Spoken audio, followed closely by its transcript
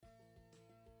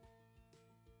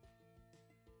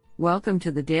Welcome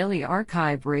to the Daily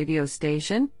Archive radio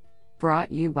station,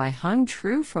 brought you by Hung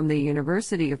Tru from the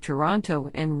University of Toronto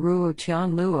and Ruo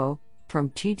Tian Luo from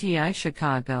TTI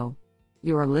Chicago.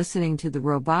 You are listening to the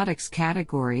Robotics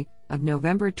category of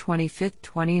November 25,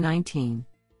 2019.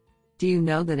 Do you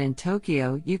know that in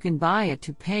Tokyo you can buy a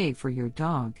toupee for your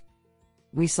dog?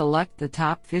 We select the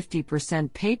top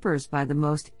 50% papers by the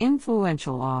most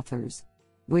influential authors.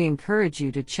 We encourage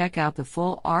you to check out the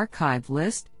full archive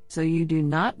list so you do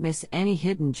not miss any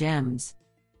hidden gems.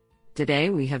 Today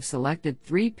we have selected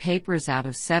 3 papers out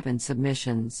of 7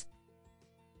 submissions.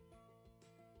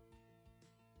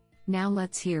 Now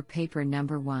let's hear paper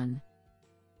number 1.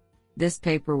 This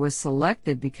paper was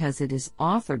selected because it is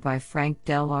authored by Frank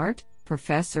Delart,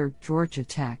 Professor, Georgia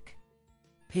Tech.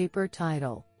 Paper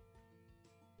title: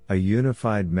 A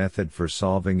Unified Method for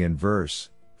Solving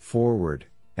Inverse, Forward,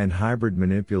 and Hybrid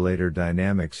Manipulator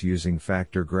Dynamics Using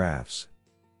Factor Graphs.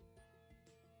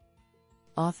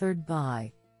 Authored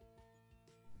by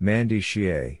Mandy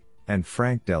Xie and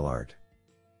Frank Delart.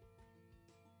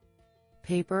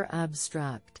 Paper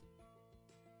abstract: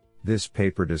 This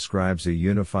paper describes a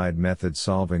unified method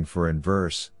solving for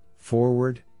inverse,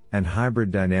 forward, and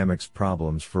hybrid dynamics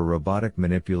problems for robotic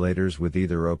manipulators with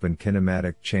either open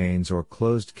kinematic chains or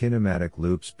closed kinematic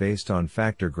loops based on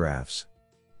factor graphs.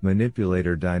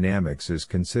 Manipulator dynamics is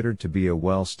considered to be a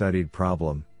well-studied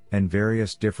problem, and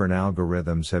various different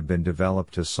algorithms have been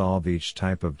developed to solve each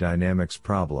type of dynamics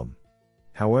problem.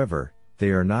 However,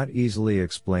 they are not easily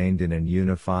explained in an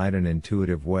unified and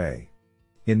intuitive way.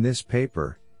 In this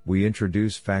paper, we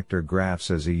introduce factor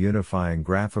graphs as a unifying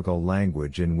graphical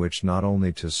language in which not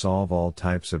only to solve all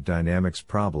types of dynamics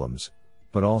problems,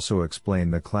 but also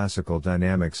explain the classical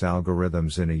dynamics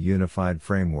algorithms in a unified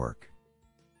framework.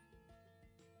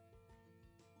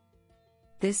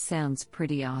 This sounds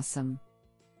pretty awesome.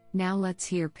 Now let's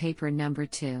hear paper number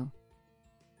 2.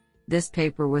 This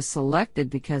paper was selected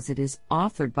because it is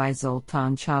authored by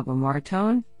Zoltan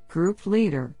Csaba-Marton, Group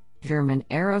Leader, German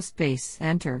Aerospace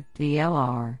Center,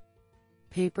 DLR.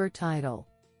 Paper title: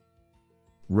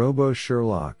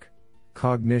 Robo-Sherlock,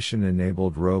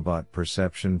 Cognition-Enabled Robot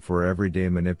Perception for Everyday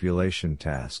Manipulation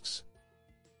Tasks.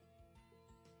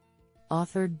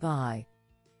 Authored by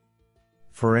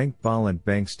Ferenc Balint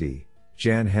Banksty,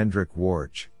 Jan Hendrik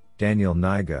Warch, Daniel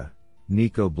Nyga,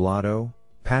 Nico Blotto,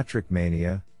 Patrick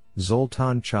Mania,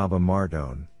 Zoltan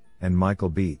Csaba-Marton, and Michael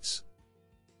Beetz.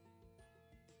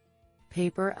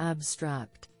 Paper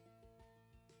abstract: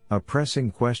 A pressing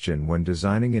question when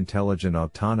designing intelligent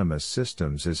autonomous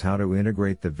systems is how to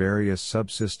integrate the various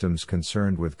subsystems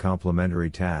concerned with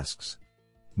complementary tasks.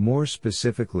 More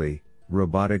specifically,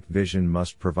 robotic vision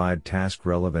must provide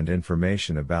task-relevant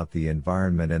information about the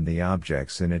environment and the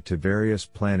objects in it to various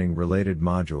planning-related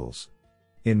modules.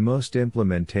 In most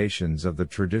implementations of the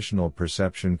traditional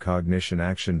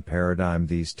perception-cognition-action paradigm,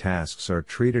 these tasks are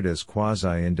treated as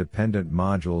quasi-independent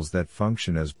modules that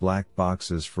function as black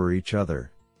boxes for each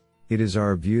other. It is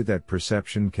our view that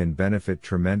perception can benefit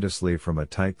tremendously from a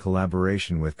tight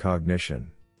collaboration with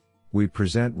cognition. We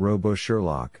present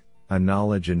Robo-Sherlock, a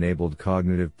knowledge-enabled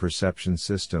cognitive perception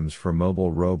systems for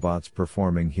mobile robots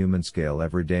performing human-scale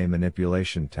everyday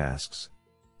manipulation tasks.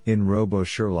 In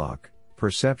Robo-Sherlock,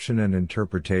 perception and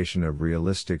interpretation of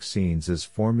realistic scenes is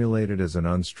formulated as an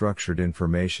unstructured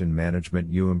information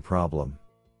management problem.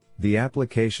 The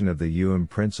application of the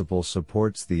principle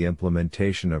supports the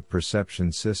implementation of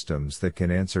perception systems that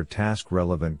can answer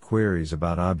task-relevant queries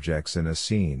about objects in a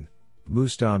scene,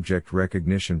 boost object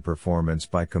recognition performance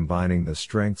by combining the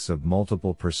strengths of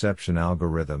multiple perception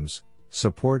algorithms,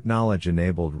 support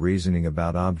knowledge-enabled reasoning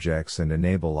about objects, and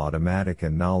enable automatic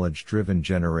and knowledge-driven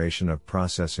generation of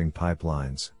processing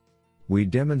pipelines. We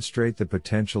demonstrate the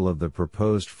potential of the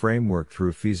proposed framework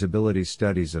through feasibility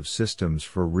studies of systems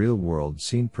for real-world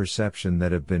scene perception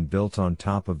that have been built on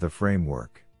top of the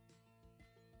framework.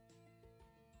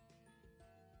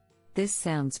 This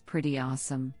sounds pretty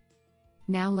awesome.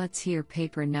 Now let's hear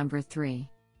paper number 3.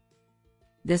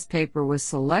 This paper was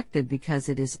selected because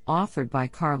it is authored by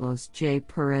Carlos J.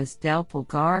 Perez del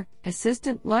Pulgar,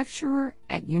 Assistant Lecturer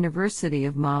at University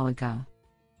of Malaga.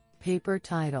 Paper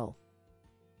title: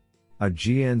 A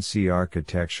GNC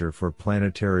Architecture for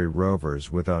Planetary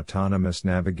Rovers with Autonomous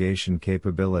Navigation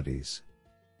Capabilities.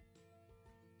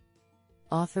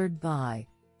 Authored by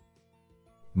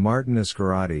Martin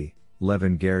Escarati,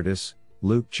 Levin Gerdes,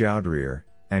 Luke Chaudhrier,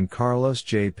 and Carlos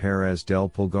J. Perez del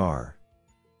Pulgar.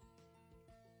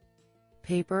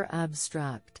 Paper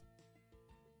abstract: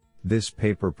 This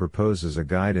paper proposes a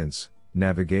guidance,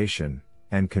 navigation,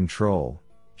 and control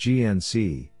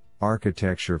 (GNC)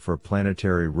 architecture for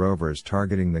planetary rovers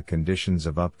targeting the conditions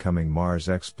of upcoming Mars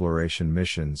exploration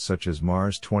missions such as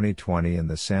Mars 2020 and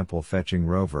the Sample Fetching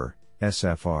Rover,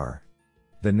 SFR.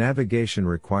 The navigation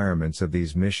requirements of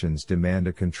these missions demand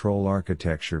a control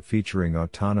architecture featuring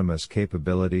autonomous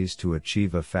capabilities to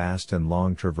achieve a fast and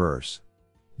long traverse.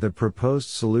 The proposed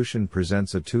solution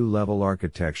presents a two-level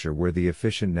architecture where the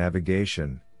efficient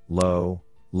navigation, low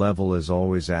level is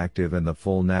always active and the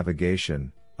full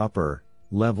navigation, upper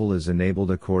level is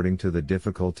enabled according to the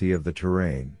difficulty of the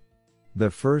terrain. The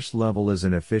first level is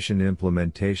an efficient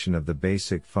implementation of the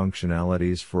basic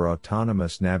functionalities for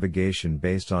autonomous navigation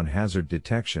based on hazard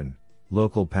detection,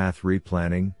 local path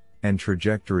replanning, and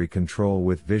trajectory control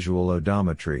with visual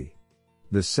odometry.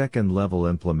 The second level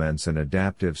implements an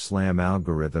adaptive SLAM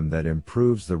algorithm that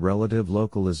improves the relative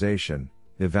localization,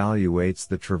 evaluates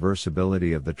the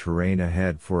traversability of the terrain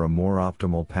ahead for a more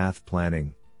optimal path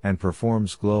planning, and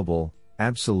performs global,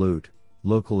 absolute,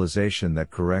 localization that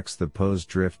corrects the posed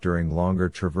drift during longer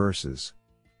traverses.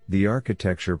 The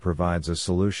architecture provides a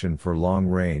solution for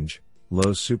long-range,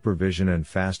 low supervision and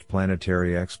fast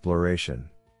planetary exploration.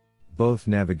 Both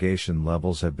navigation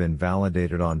levels have been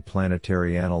validated on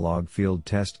planetary analog field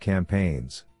test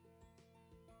campaigns.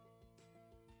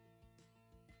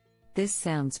 This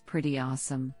sounds pretty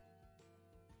awesome.